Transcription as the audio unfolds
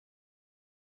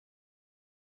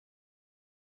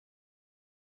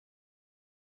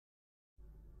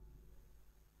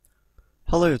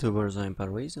Hello YouTubers, I'm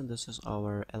Parvez and this is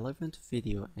our 11th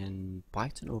video in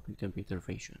Python Open Computer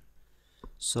Vision.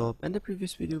 So in the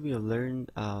previous video we have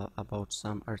learned about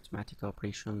some arithmetic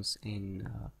operations in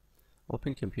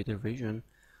Open Computer Vision.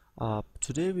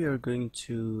 Today we are going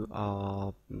to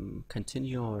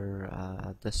continue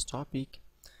our this topic,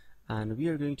 and we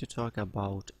are going to talk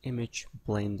about image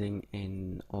blending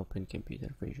in Open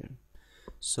Computer Vision.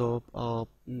 So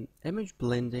image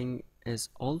blending is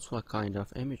also a kind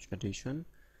of image addition,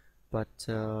 but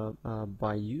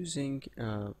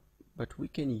we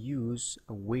can use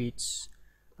weights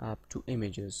to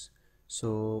images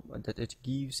so that it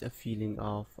gives a feeling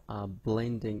of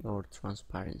blending or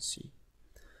transparency.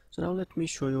 So now let me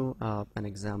show you an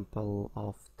example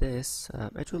of this.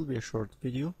 It will be a short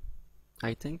video,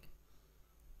 I think,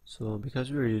 so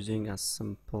because we're using a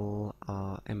simple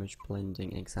image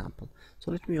blending example. So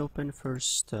let me open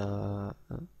first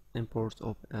import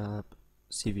of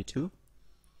CV2.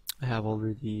 I have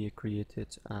already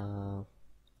created a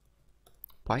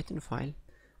Python file,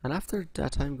 and after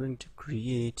that I'm going to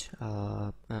create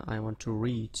I want to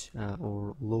read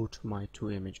or load my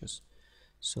two images.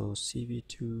 So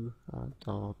cv2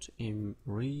 dot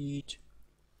imread,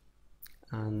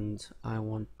 and I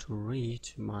want to read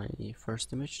my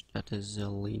first image, that is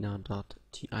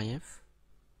lena.tif,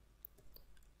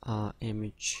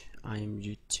 image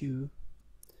img2,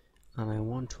 and I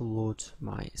want to load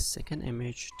my second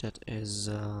image, that is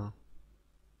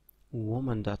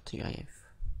woman.tif.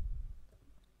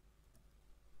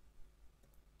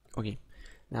 Okay,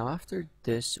 now after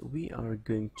this we are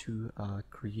going to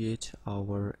create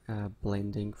our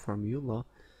blending formula.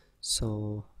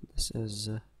 So this is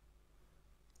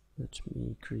let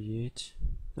me create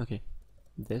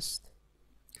this,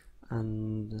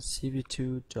 and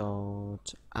cv2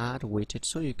 dot add weighted,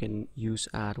 so you can use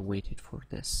add weighted for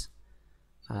this.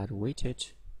 Add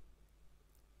weighted.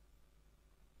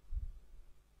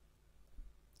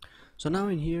 So now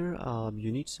in here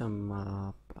you need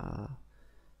some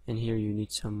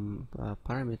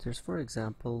parameters. For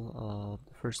example,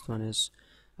 the first one is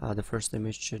the first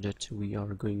image that we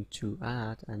are going to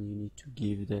add, and you need to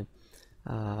give the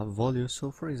value.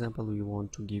 So for example, we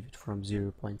want to give it from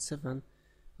 0.7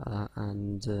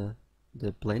 and the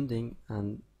blending,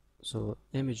 and so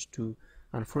image 2,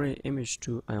 and for image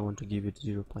 2 I want to give it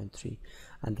 0.3,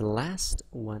 and the last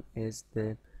one is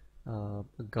the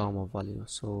gamma value,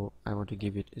 so I want to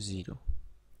give it 0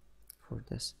 for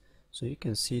this. So you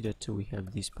can see that we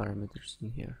have these parameters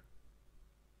in here.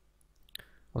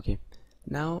 Okay,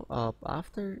 now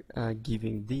after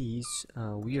giving these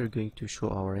we are going to show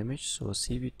our image. So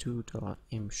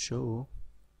cv2.imshow.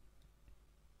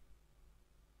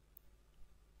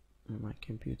 My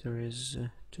computer is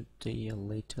today a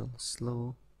little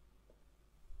slow.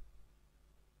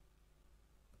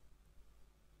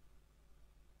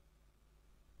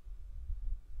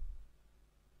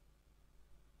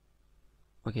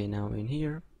 Okay, now in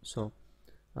here, so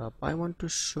I want to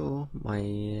show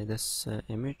my this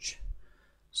image,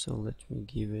 so let me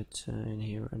give it in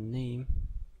here a name.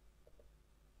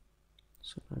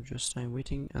 So now just I'm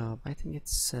waiting. I think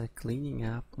it's cleaning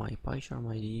up my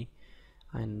PyCharm ID,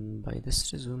 and by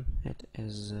this reason it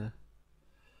is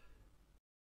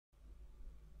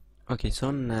okay.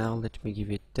 So now let me give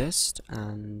it test,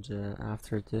 and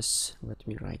after this let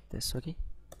me write this. Okay,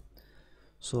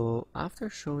 so after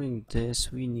showing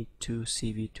this we need to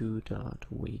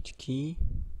cv2.wait key,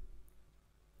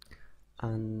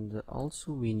 and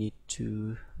also we need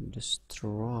to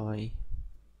destroy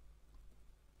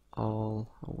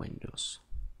all windows.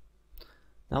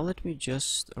 Now let me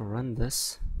just run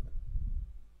this.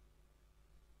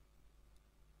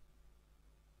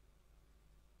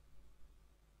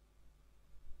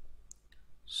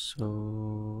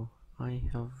 So I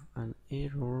have an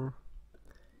error.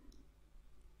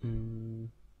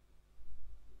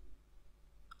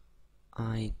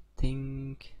 I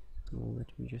think,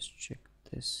 let me just check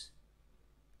this.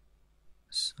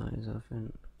 Size of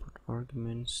input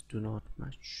arguments do not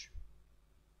match.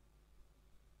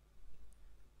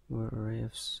 Where array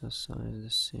of size the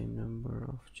same number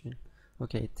of gen.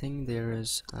 Okay, I think there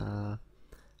is a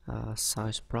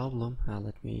size problem.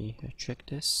 Let me check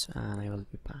this and I will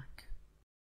be back.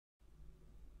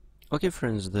 Okay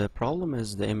friends, the problem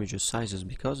is the image sizes,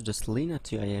 because this Lena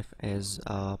TIF is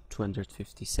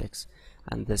 256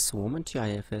 and this woman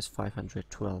TIF is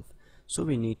 512, so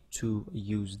we need to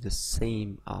use the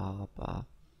same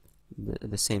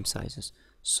the same sizes.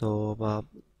 So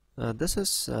this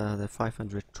is the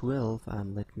 512,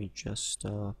 and let me just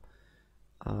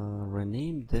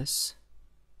rename this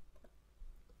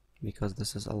because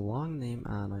this is a long name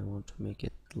and I want to make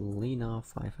it Lena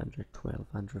 512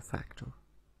 and refactor.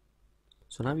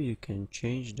 So now you can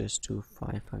change this to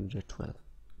 512.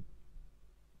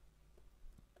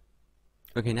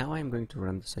 Okay, now I'm going to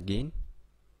run this again.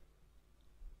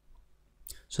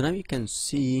 So now you can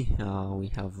see we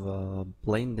have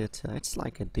blended, it's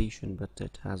like addition but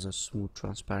it has a smooth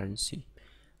transparency.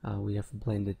 We have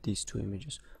blended these two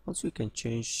images. Also you can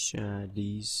change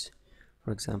these.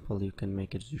 For example, you can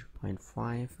make it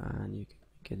 0.5 and you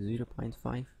can make it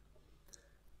 0.5,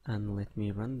 and let me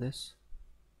run this.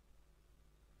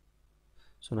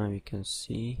 So now you can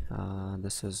see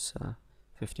this is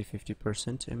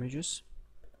 50% images,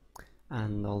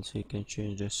 and also you can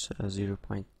change this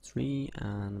 0.3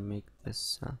 and make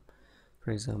this for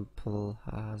example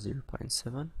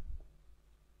 0.7.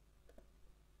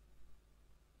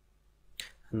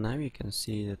 And now you can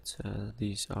see that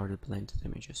these are the blended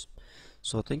images.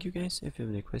 So thank you guys. If you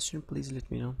have any question, please let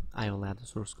me know. I will add the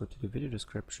source code to the video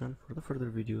description. For the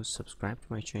further videos, subscribe to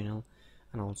my channel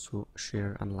and also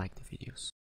share and like the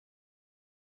videos.